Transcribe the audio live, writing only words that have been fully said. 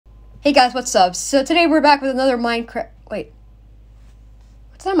Hey guys, what's up? So today we're back with another Minecraft. Wait.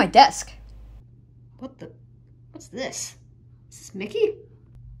 What's that on my desk? What's this? Is this Mickey?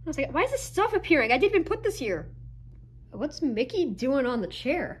 I was like, why is this stuff appearing? I didn't even put this here. What's Mickey doing on the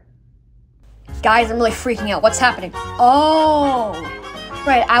chair? Guys, I'm really freaking out. What's happening? Oh!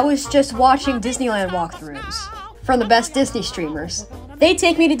 Right, I was just watching Disneyland walkthroughs from the best Disney streamers. They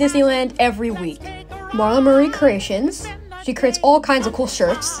take me to Disneyland every week. Marla Marie Creations. She creates all kinds of cool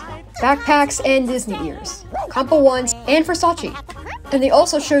shirts, backpacks, and Disney ears. Compa ones, and Versace. And they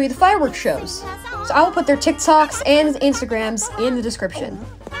also show you the fireworks shows. So I will put their TikToks and Instagrams in the description.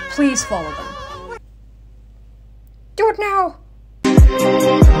 Please follow them. Do it now!